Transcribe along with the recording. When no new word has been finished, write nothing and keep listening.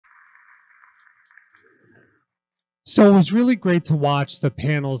So it was really great to watch the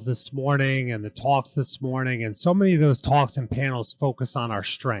panels this morning and the talks this morning. And so many of those talks and panels focus on our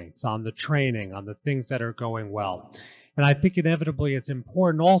strengths, on the training, on the things that are going well. And I think inevitably it's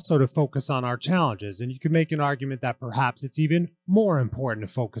important also to focus on our challenges. And you can make an argument that perhaps it's even more important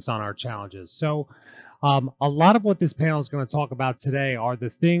to focus on our challenges. So a lot of what this panel is going to talk about today are the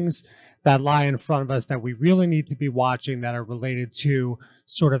things that lie in front of us that we really need to be watching that are related to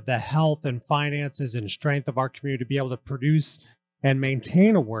sort of the health and finances and strength of our community to be able to produce and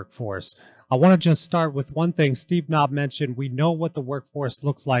maintain a workforce. I want to just start with one thing Steve Knob mentioned. We know what the workforce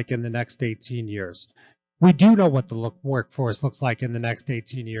looks like in the next 18 years. We do know what the workforce looks like in the next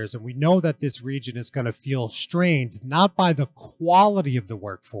 18 years, and we know that this region is going to feel strained, not by the quality of the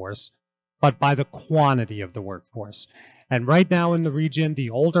workforce, but by the quantity of the workforce. And right now in the region,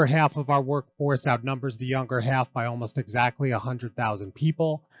 the older half of our workforce outnumbers the younger half by almost exactly 100,000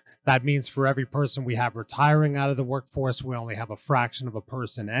 people. That means for every person we have retiring out of the workforce, we only have a fraction of a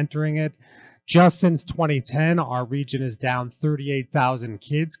person entering it. Just since 2010, our region is down 38,000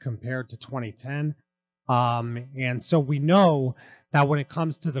 kids compared to 2010. And so we know that when it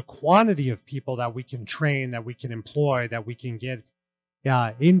comes to the quantity of people that we can train, that we can employ, that we can get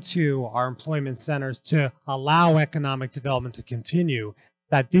into our employment centers to allow economic development to continue,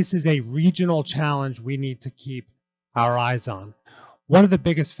 that this is a regional challenge we need to keep our eyes on. One of the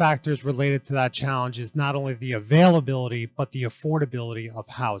biggest factors related to that challenge is not only the availability, but the affordability of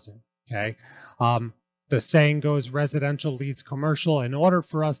housing, okay? The saying goes, residential leads commercial. In order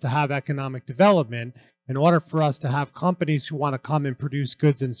for us to have economic development, in order for us to have companies who want to come and produce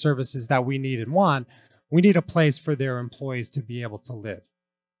goods and services that we need and want, we need a place for their employees to be able to live.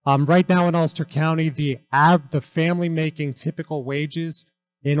 Right now in Ulster County, the family making typical wages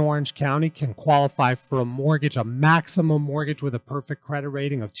in Orange County can qualify for a mortgage, a maximum mortgage with a perfect credit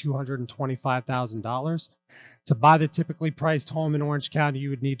rating of $225,000. To buy the typically priced home in Orange County, you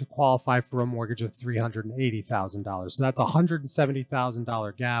would need to qualify for a mortgage of $380,000. So that's a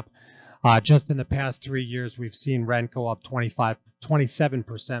 $170,000 gap. Just in the past 3 years, we've seen rent go up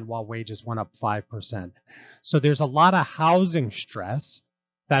 27% while wages went up 5%. So there's a lot of housing stress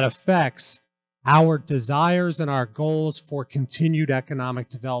that affects our desires and our goals for continued economic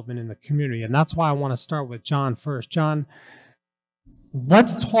development in the community. And that's why I want to start with John first. John,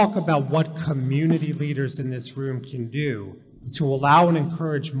 let's talk about what community leaders in this room can do to allow and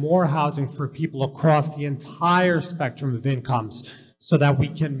encourage more housing for people across the entire spectrum of incomes, so that we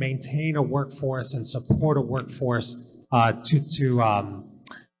can maintain a workforce and support a workforce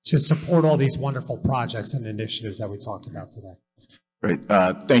to support all these wonderful projects and initiatives that we talked about today. Great.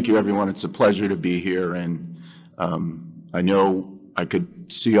 Thank you, everyone. It's a pleasure to be here. And I know I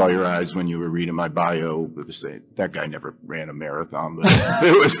could see all your eyes when you were reading my bio, but to say that guy never ran a marathon, but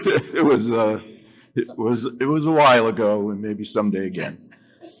it was a while ago, and maybe someday again.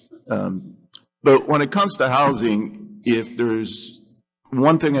 But when it comes to housing, if there's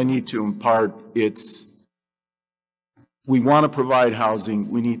one thing I need to impart, it's we want to provide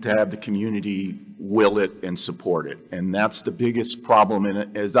housing. We need to have the community will it and support it. And that's the biggest problem in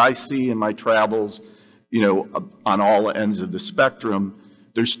it. As I see in my travels, on all ends of the spectrum,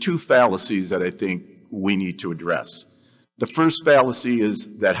 there's two fallacies that I think we need to address. The first fallacy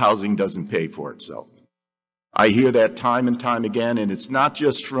is that housing doesn't pay for itself. I hear that time and time again, and it's not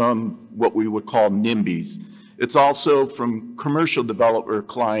just from what we would call NIMBYs. It's also from commercial developer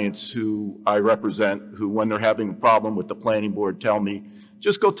clients who I represent, who when they're having a problem with the planning board tell me,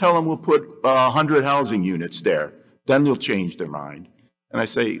 just go tell them we'll put 100 housing units there. Then they'll change their mind. And I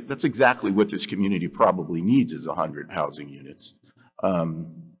say, that's exactly what this community probably needs is 100 housing units.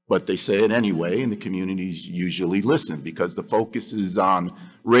 But they say it anyway, and the communities usually listen because the focus is on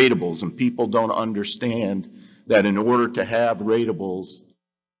ratables, and people don't understand that in order to have ratables,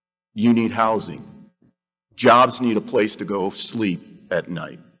 you need housing. Jobs need a place to go sleep at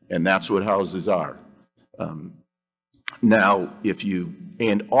night, and that's what houses are.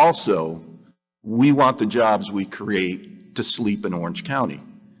 And also, we want the jobs we create to sleep in Orange County.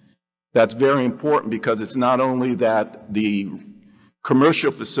 That's very important because it's not only that the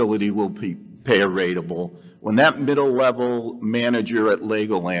commercial facility will pay a ratable. When that middle-level manager at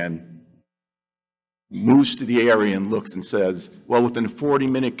Legoland moves to the area and looks and says, well, within a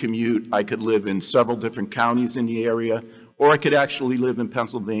 40-minute commute, I could live in several different counties in the area, or I could actually live in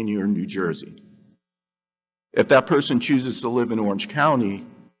Pennsylvania or New Jersey. If that person chooses to live in Orange County,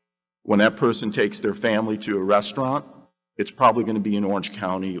 when that person takes their family to a restaurant, it's probably going to be in Orange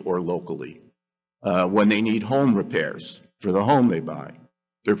County or locally. When they need home repairs for the home they buy,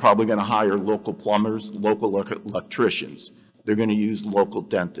 they're probably going to hire local plumbers, local electricians. They're going to use local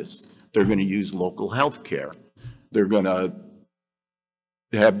dentists. They're going to use local health care. They're going to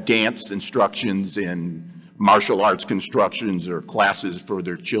have dance instructions and martial arts constructions or classes for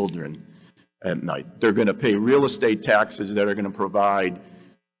their children at night. They're going to pay real estate taxes that are going to provide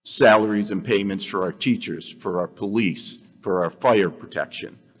salaries and payments for our teachers, for our police, for our fire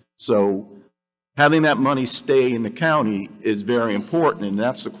protection. So having that money stay in the county is very important, and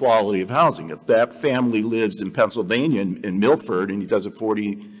that's the quality of housing. If that family lives in Pennsylvania, in Milford, and he does a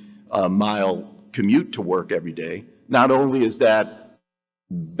 40-mile commute to work every day, not only is that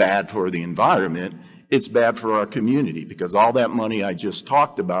bad for the environment, it's bad for our community, because all that money I just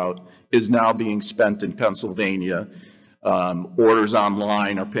talked about is now being spent in Pennsylvania. Orders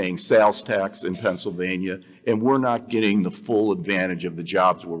online are paying sales tax in Pennsylvania, and we're not getting the full advantage of the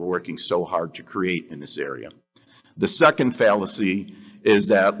jobs we're working so hard to create in this area. The second fallacy is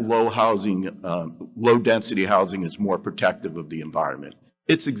that low density housing is more protective of the environment.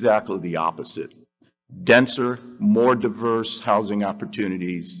 It's exactly the opposite. Denser, more diverse housing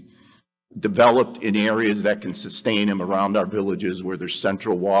opportunities developed in areas that can sustain them around our villages where there's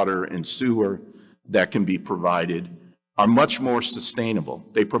central water and sewer that can be provided are much more sustainable.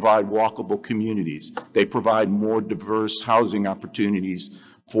 They provide walkable communities. They provide more diverse housing opportunities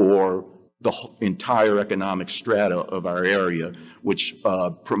for the entire economic strata of our area, which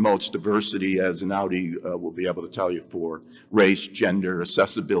promotes diversity, as Inaudy will be able to tell you, for race, gender,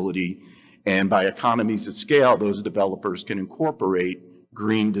 accessibility. And by economies of scale, those developers can incorporate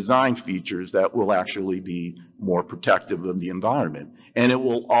green design features that will actually be more protective of the environment. And it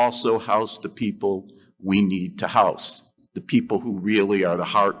will also house the people we need to house, the people who really are the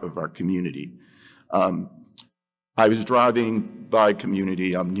heart of our community. I was driving by a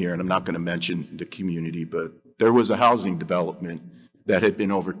community I'm near, and I'm not going to mention the community, but there was a housing development that had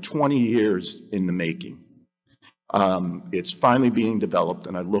been over 20 years in the making. It's finally being developed,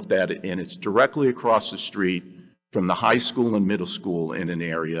 and I looked at it, and it's directly across the street from the high school and middle school in an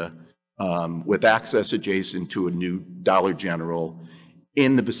area with access adjacent to a new Dollar General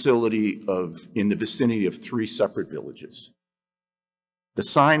in the vicinity of 3 separate villages. The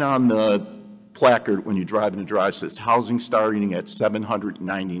sign on the placard when you drive in the drive says housing starting at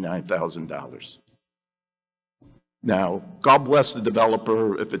 $799,000. Now, God bless the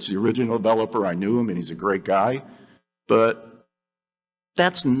developer. If it's the original developer, I knew him and he's a great guy, but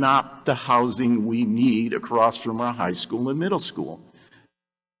that's not the housing we need across from our high school and middle school.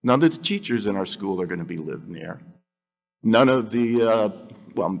 None of the teachers in our school are going to be living there. None of the,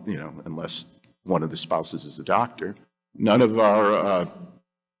 well, you know, unless one of the spouses is a doctor, none of our,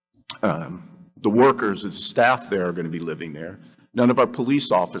 the workers and staff there are going to be living there. None of our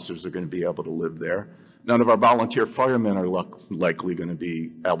police officers are going to be able to live there. None of our volunteer firemen are likely going to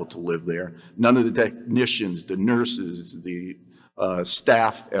be able to live there. None of the technicians, the nurses, the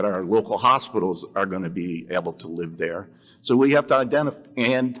staff at our local hospitals are going to be able to live there. So we have to identify,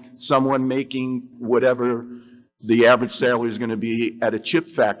 and someone making whatever the average salary is going to be at a chip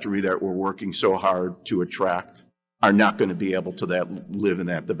factory that we're working so hard to attract are not going to be able to live in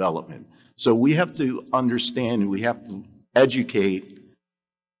that development. So we have to understand, and we have to educate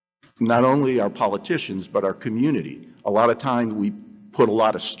not only our politicians, but our community. A lot of times we put a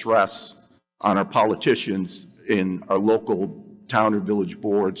lot of stress on our politicians in our local town or village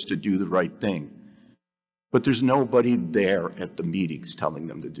boards to do the right thing. But there's nobody there at the meetings telling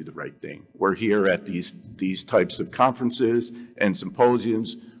them to do the right thing. We're here at these types of conferences and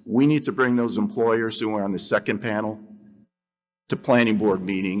symposiums. We need to bring those employers who are on the second panel to planning board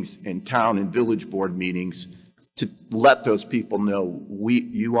meetings and town and village board meetings to let those people know,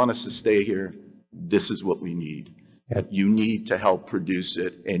 you want us to stay here, this is what we need. You need to help produce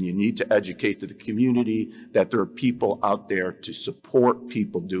it, and you need to educate to the community that there are people out there to support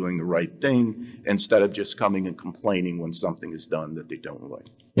people doing the right thing instead of just coming and complaining when something is done that they don't like.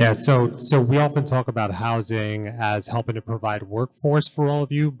 Yeah, so we often talk about housing as helping to provide workforce for all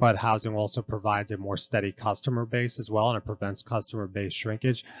of you, but housing also provides a more steady customer base as well, and it prevents customer base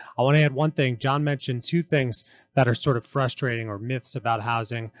shrinkage. I want to add one thing. John mentioned 2 things that are sort of frustrating or myths about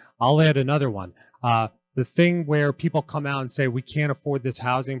housing. I'll add another one. The thing where people come out and say, we can't afford this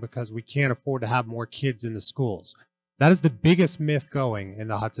housing because we can't afford to have more kids in the schools. That is the biggest myth going in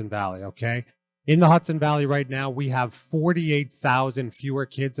the Hudson Valley, okay? In the Hudson Valley right now, we have 48,000 fewer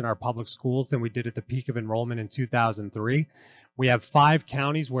kids in our public schools than we did at the peak of enrollment in 2003. We have 5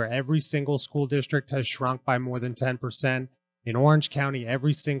 counties where every single school district has shrunk by more than 10%. In Orange County,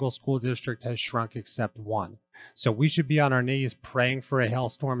 every single school district has shrunk except 1. So we should be on our knees praying for a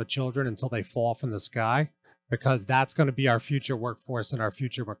hailstorm of children until they fall from the sky, because that's going to be our future workforce and our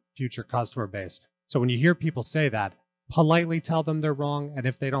future customer base. So when you hear people say that, politely tell them they're wrong, and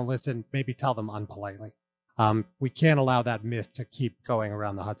if they don't listen, maybe tell them unpolitely. We can't allow that myth to keep going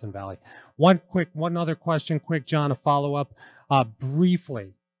around the Hudson Valley. One other question, quick, John, a follow-up.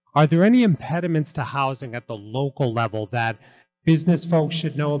 Briefly, are there any impediments to housing at the local level that business folks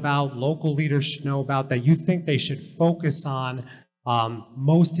should know about, local leaders should know about, that you think they should focus on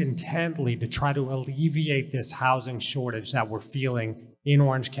most intently to try to alleviate this housing shortage that we're feeling in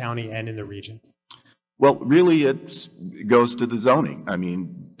Orange County and in the region? Well, really, it goes to the zoning. I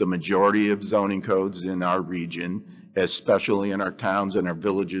mean, the majority of zoning codes in our region, especially in our towns and our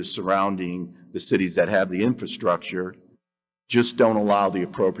villages surrounding the cities that have the infrastructure, just don't allow the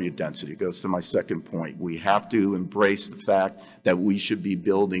appropriate density. It goes to my second point. We have to embrace the fact that we should be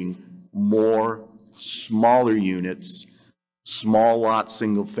building more smaller units, small lot,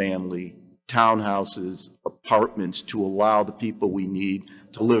 single family, townhouses, apartments to allow the people we need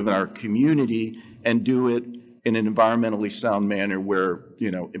to live in our community and do it in an environmentally sound manner where,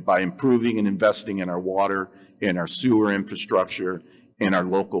 by improving and investing in our water, in our sewer infrastructure, in our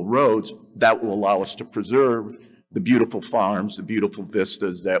local roads, that will allow us to preserve the beautiful farms, the beautiful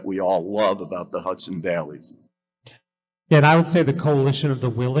vistas that we all love about the Hudson Valleys. Yeah, and I would say the coalition of the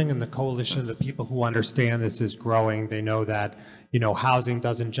willing and the coalition of the people who understand this is growing. They know that, housing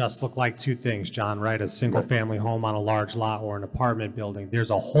doesn't just look like two things, John, right? A single family home on a large lot or an apartment building. There's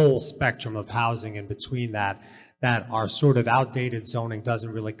a whole spectrum of housing in between that our sort of outdated zoning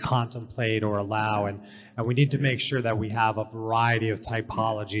doesn't really contemplate or allow. And we need to make sure that we have a variety of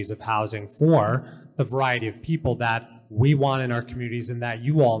typologies of housing for the variety of people that we want in our communities and that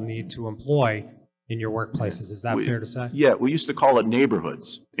you all need to employ in your workplaces. Is that fair to say? Yeah, we used to call it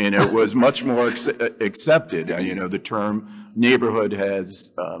neighborhoods, and it was much more accepted. The term neighborhood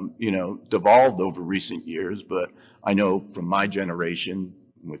has, devolved over recent years, but I know from my generation,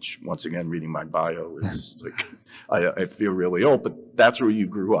 which once again, reading my bio is like, I feel really old, but that's where you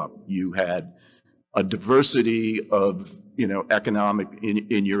grew up. You had a diversity of, economic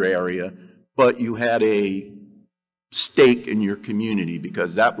in your area, but you had a stake in your community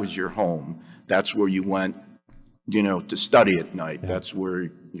because that was your home. That's where you went, to study at night. Yeah. That's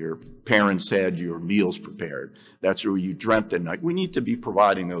where your parents had your meals prepared. That's where you dreamt at night. We need to be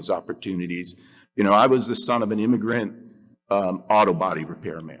providing those opportunities. I was the son of an immigrant auto body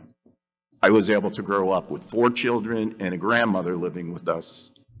repairman. I was able to grow up with 4 children and a grandmother living with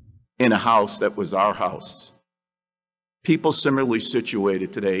us in a house that was our house. People similarly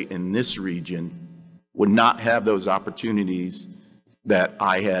situated today in this region would not have those opportunities that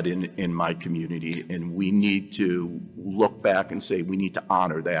I had in my community, and we need to look back and say we need to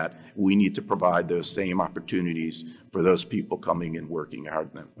honor that. We need to provide those same opportunities for those people coming and working hard.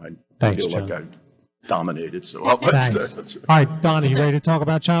 I feel John. Like I've dominated, so I'll Thanks. All right, Donna, you ready to talk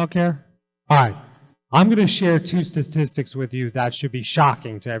about childcare? All right, I'm going to share 2 statistics with you that should be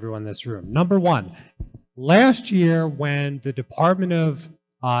shocking to everyone in this room. Number 1, last year when the Department of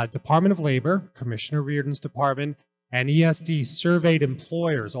Labor, Commissioner Reardon's department, and ESD surveyed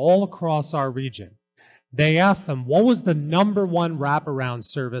employers all across our region, they asked them what was the number 1 wraparound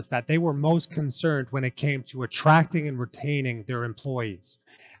service that they were most concerned when it came to attracting and retaining their employees.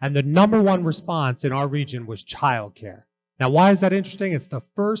 And the number 1 response in our region was childcare. Now, why is that interesting? It's the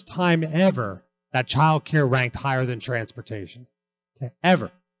first time ever that childcare ranked higher than transportation, ever.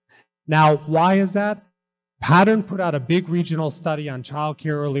 Now, why is that? Pattern put out a big regional study on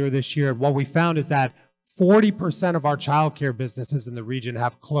childcare earlier this year. What we found is that 40% of our childcare businesses in the region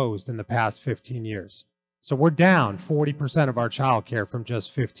have closed in the past 15 years. So we're down 40% of our childcare from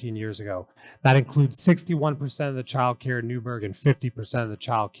just 15 years ago. That includes 61% of the childcare in Newburgh and 50% of the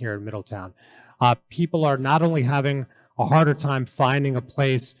childcare in Middletown. People are not only having a harder time finding a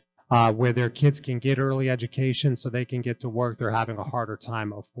place where their kids can get early education so they can get to work, they're having a harder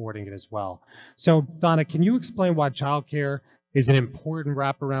time affording it as well. So Donna, can you explain why childcare is an important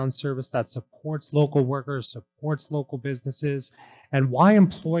wraparound service that supports local workers, supports local businesses, and why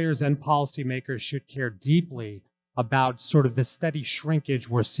employers and policymakers should care deeply about sort of the steady shrinkage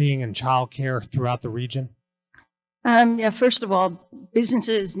we're seeing in childcare throughout the region? First of all,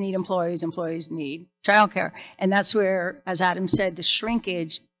 businesses need employees, employees need childcare. And that's where, as Adam said, the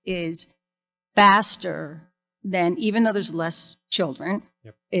shrinkage is faster than, even though there's less children,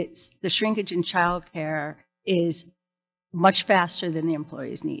 it's the shrinkage in childcare is much faster than the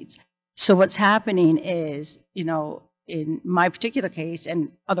employee's needs. So what's happening is, in my particular case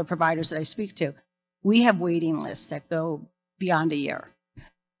and other providers that I speak to, we have waiting lists that go beyond a year.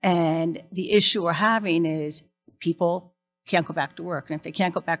 And the issue we're having is people can't go back to work. And if they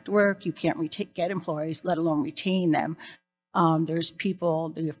can't go back to work, you can't get employees, let alone retain them. There's people,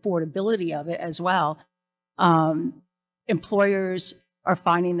 the affordability of it as well. Employers are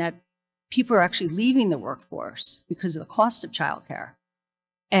finding that people are actually leaving the workforce because of the cost of childcare.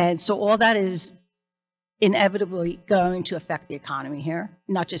 And so all that is inevitably going to affect the economy here,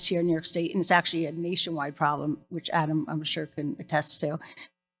 not just here in New York State, and it's actually a nationwide problem, which Adam, I'm sure, can attest to.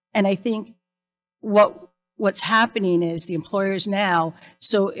 And I think what's happening is the employers now,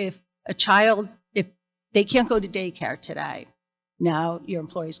 so if they can't go to daycare today, now your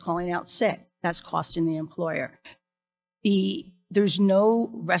employee is calling out sick, that's costing the employer. There's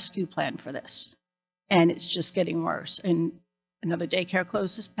no rescue plan for this, and it's just getting worse. And another daycare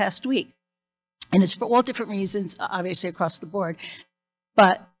closed this past week. And it's for all different reasons, obviously across the board.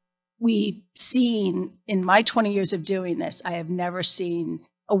 But we've seen, in my 20 years of doing this, I have never seen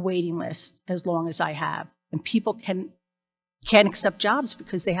a waiting list as long as I have. And people can't accept jobs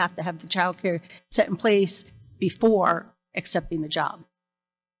because they have to have the childcare set in place before accepting the job.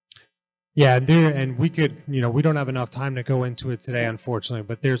 Yeah, and we could, we don't have enough time to go into it today, unfortunately,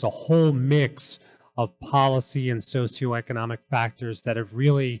 but there's a whole mix of policy and socioeconomic factors that have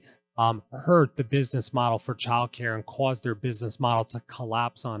really hurt the business model for childcare and caused their business model to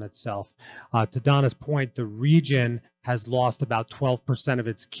collapse on itself. To Donna's point, the region has lost about 12% of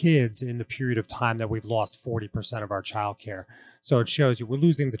its kids in the period of time that we've lost 40% of our childcare. So it shows you we're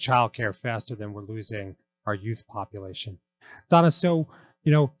losing the childcare faster than we're losing our youth population. Donna, so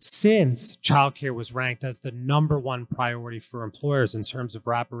since childcare was ranked as the #1 priority for employers in terms of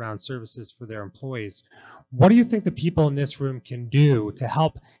wraparound services for their employees, what do you think the people in this room can do to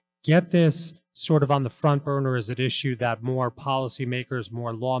help get this sort of on the front burner as an issue that more policymakers,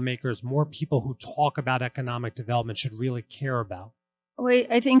 more lawmakers, more people who talk about economic development should really care about? Well,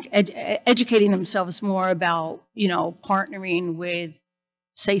 I think educating themselves more about, partnering with,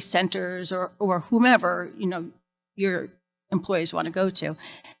 say, centers or whomever, your employees want to go to.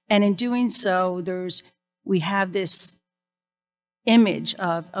 And in doing so, we have this image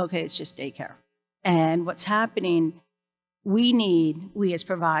of, okay, it's just daycare. And what's happening, we as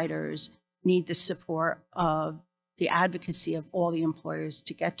providers need the support of the advocacy of all the employers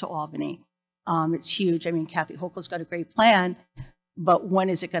to get to Albany. It's huge. I mean, Kathy Hochul's got a great plan, but when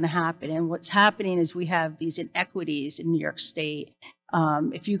is it going to happen? And what's happening is we have these inequities in New York State.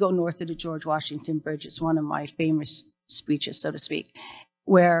 If you go north of the George Washington Bridge, it's one of my famous speeches, so to speak,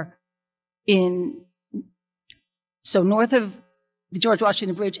 where so north of the George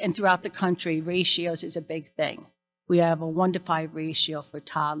Washington Bridge and throughout the country, ratios is a big thing. We have a 1-to-5 ratio for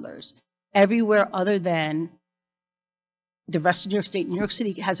toddlers. Everywhere other than the rest of New York State, New York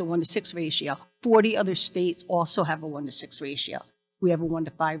City has a 1-to-6 ratio. 40 other states also have a 1-to-6 ratio. We have a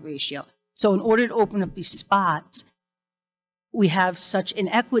 1-to-5 ratio. So in order to open up these spots, we have such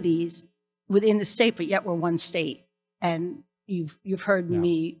inequities within the state, but yet we're one state. And you've heard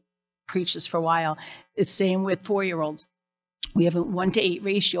me preach this for a while. The same with 4-year-olds. We have a 1-to-8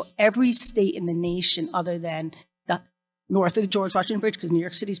 ratio. Every state in the nation other than the north of the George Washington Bridge, because New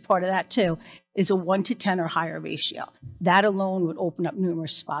York City is part of that too, is a 1-to-10 or higher ratio. That alone would open up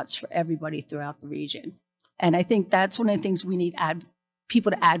numerous spots for everybody throughout the region. And I think that's one of the things we need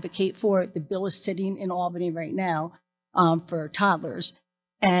people to advocate for. The bill is sitting in Albany right now for toddlers.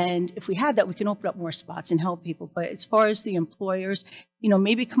 And if we had that, we can open up more spots and help people. But as far as the employers,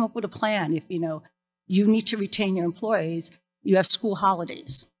 maybe come up with a plan. If, you need to retain your employees, you have school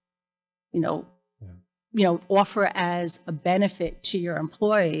holidays, offer as a benefit to your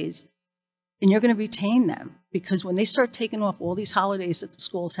employees, and you're going to retain them. Because when they start taking off all these holidays that the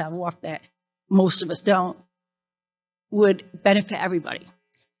schools have off that most of us don't, would benefit everybody.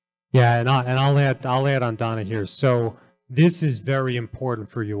 Yeah, and I'll add on Donna here. So this is very important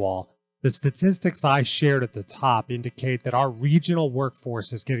for you all. The statistics I shared at the top indicate that our regional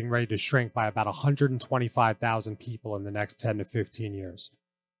workforce is getting ready to shrink by about 125,000 people in the next 10 to 15 years.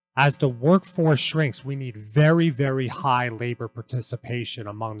 As the workforce shrinks, we need very, very high labor participation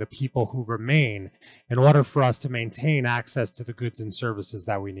among the people who remain in order for us to maintain access to the goods and services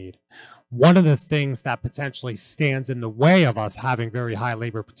that we need. One of the things that potentially stands in the way of us having very high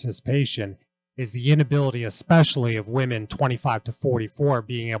labor participation is the inability, especially of women 25 to 44,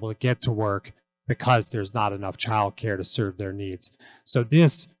 being able to get to work because there's not enough childcare to serve their needs. So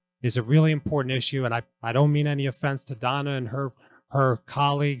this is a really important issue, and I don't mean any offense to Donna and her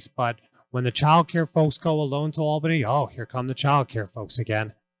colleagues, but when the childcare folks go alone to Albany, oh, here come the childcare folks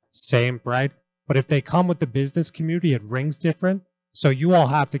again. Same, right? But if they come with the business community, it rings different. So you all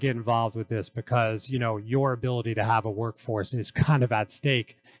have to get involved with this because, your ability to have a workforce is kind of at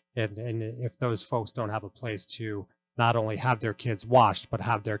stake. And if those folks don't have a place to not only have their kids watched, but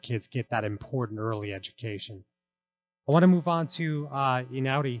have their kids get that important early education. I want to move on to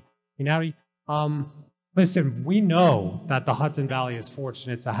Inaudy. Inaudy, Listen, we know that the Hudson Valley is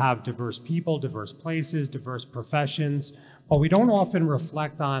fortunate to have diverse people, diverse places, diverse professions, but we don't often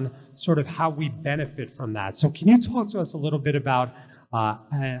reflect on sort of how we benefit from that. So can you talk to us a little bit about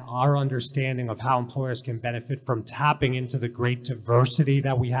our understanding of how employers can benefit from tapping into the great diversity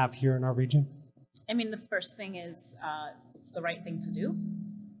that we have here in our region? I mean, the first thing is it's the right thing to do.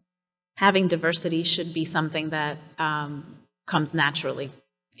 Having diversity should be something that comes naturally.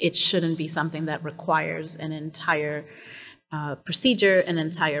 It shouldn't be something that requires an entire procedure, an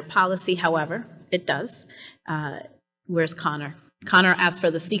entire policy. However, it does. Where's Connor? Connor asked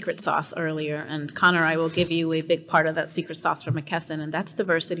for the secret sauce earlier, and Connor, I will give you a big part of that secret sauce for McKesson, and that's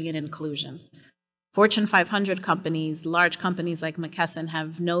diversity and inclusion. Fortune 500 companies, large companies like McKesson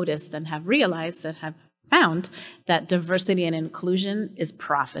have noticed and have realized that have found that diversity and inclusion is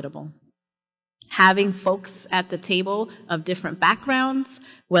profitable. Having folks at the table of different backgrounds,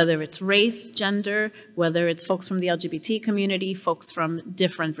 whether it's race, gender, whether it's folks from the LGBT community, folks from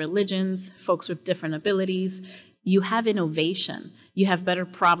different religions, folks with different abilities, you have innovation. You have better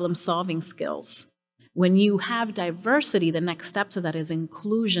problem-solving skills. When you have diversity, the next step to that is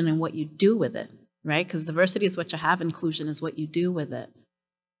inclusion and what you do with it, right? Because diversity is what you have, inclusion is what you do with it.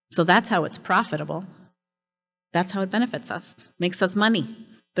 So that's how it's profitable. That's how it benefits us, makes us money.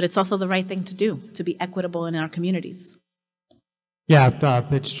 But it's also the right thing to do, to be equitable in our communities. Yeah,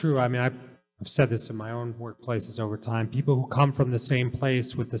 it's true. I mean, I've said this in my own workplaces over time. People who come from the same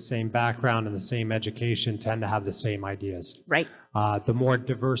place with the same background and the same education tend to have the same ideas. Right. The more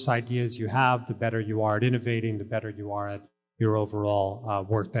diverse ideas you have, the better you are at innovating, the better you are at your overall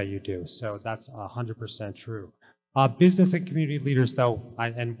work that you do. So that's 100% true. Business and community leaders, though,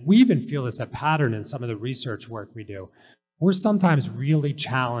 and we even feel this a pattern in some of the research work we do, we're sometimes really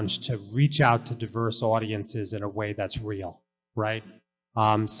challenged to reach out to diverse audiences in a way that's real, right?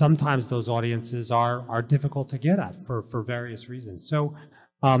 Sometimes those audiences are difficult to get at for various reasons. So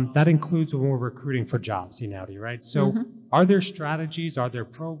that includes when we're recruiting for jobs, Inaudy, right? So are there strategies, are there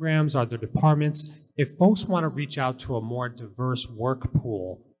programs, are there departments? If folks want to reach out to a more diverse work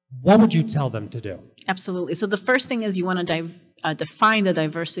pool, what would you tell them to do? Absolutely. So the first thing is you want to define the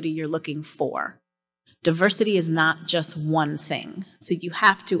diversity you're looking for. Diversity is not just one thing. So you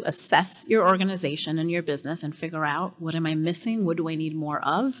have to assess your organization and your business and figure out, what am I missing? What do I need more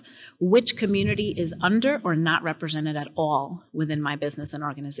of? Which community is under or not represented at all within my business and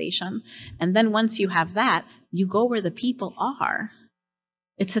organization? And then once you have that, you go where the people are.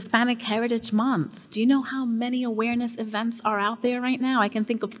 It's Hispanic Heritage Month. Do you know how many awareness events are out there right now? I can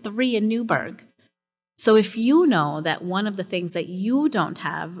think of 3 in Newburgh. So if you know that one of the things that you don't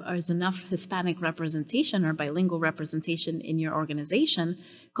have is enough Hispanic representation or bilingual representation in your organization,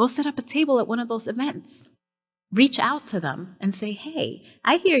 go set up a table at one of those events. Reach out to them and say, hey,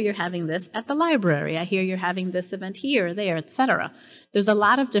 I hear you're having this at the library. I hear you're having this event here or there, etc. There's a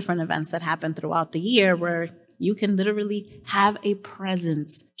lot of different events that happen throughout the year where you can literally have a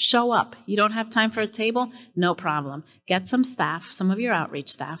presence. Show up. You don't have time for a table? No problem. Get some staff, some of your outreach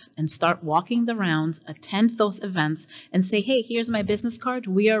staff, and start walking the rounds, attend those events, and say, hey, here's my business card.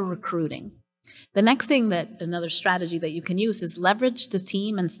 We are recruiting. The next thing another strategy that you can use is leverage the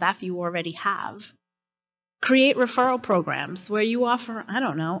team and staff you already have. Create referral programs where you offer, I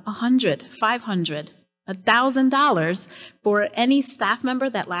don't know, $100, $500, $1,000 for any staff member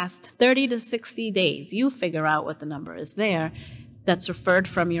that lasts 30 to 60 days. You figure out what the number is there that's referred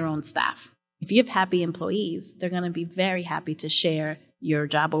from your own staff. If you have happy employees, they're going to be very happy to share your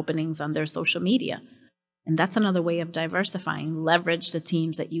job openings on their social media. And that's another way of diversifying. Leverage the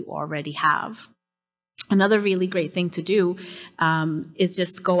teams that you already have. Another really great thing to do is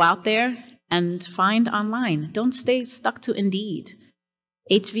just go out there and find online. Don't stay stuck to Indeed.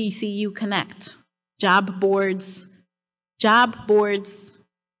 HVCU Connect. Job boards,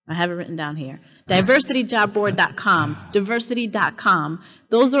 I have it written down here, diversityjobboard.com, diversity.com.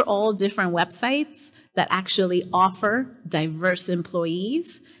 Those are all different websites that actually offer diverse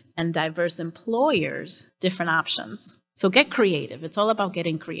employees and diverse employers different options. So get creative. It's all about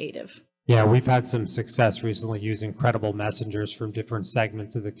getting creative. Yeah, we've had some success recently using credible messengers from different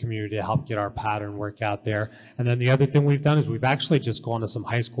segments of the community to help get our pattern work out there. And then the other thing we've done is we've actually just gone to some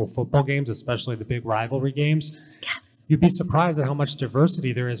high school football games, especially the big rivalry games. Yes. You'd be surprised at how much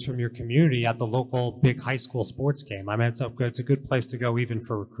diversity there is from your community at the local big high school sports game. I mean, it's a good place to go even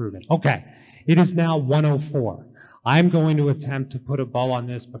for recruitment. Okay, it is now 1:04. I'm going to attempt to put a bow on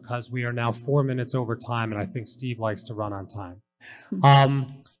this because we are now 4 minutes over time, and I think Steve likes to run on time.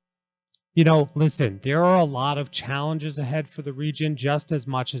 You know, listen, there are a lot of challenges ahead for the region, just as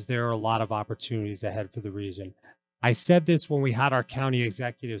much as there are a lot of opportunities ahead for the region. I said this when we had our county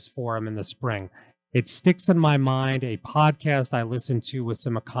executives forum in the spring. It sticks in my mind a podcast I listened to with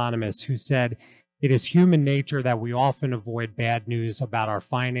some economists who said it is human nature that we often avoid bad news about our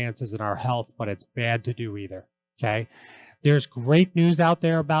finances and our health, but it's bad to do either. Okay. There's great news out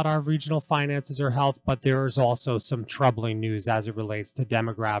there about our regional finances or health, but there is also some troubling news as it relates to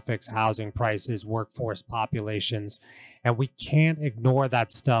demographics, housing prices, workforce populations, and we can't ignore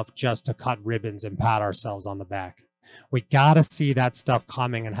that stuff just to cut ribbons and pat ourselves on the back. We got to see that stuff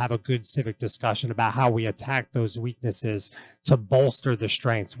coming and have a good civic discussion about how we attack those weaknesses to bolster the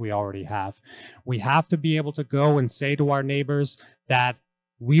strengths we already have. We have to be able to go and say to our neighbors that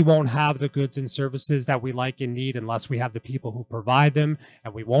we won't have the goods and services that we like and need unless we have the people who provide them,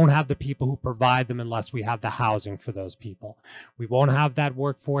 and we won't have the people who provide them unless we have the housing for those people. We won't have that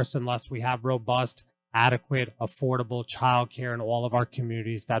workforce unless we have robust, adequate, affordable childcare in all of our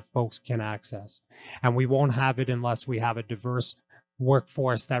communities that folks can access. And we won't have it unless we have a diverse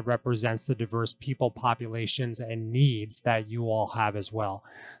workforce that represents the diverse people populations and needs that you all have as well.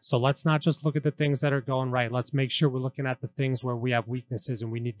 So let's not just look at the things that are going right. Let's make sure we're looking at the things where we have weaknesses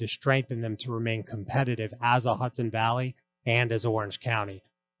and we need to strengthen them to remain competitive as a Hudson Valley and as Orange County.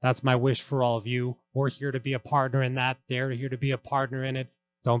 That's my wish for all of you. We're here to be a partner in that. They're here to be a partner in it.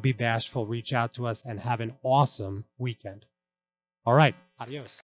 Don't be bashful. Reach out to us and have an awesome weekend. All right. Adios.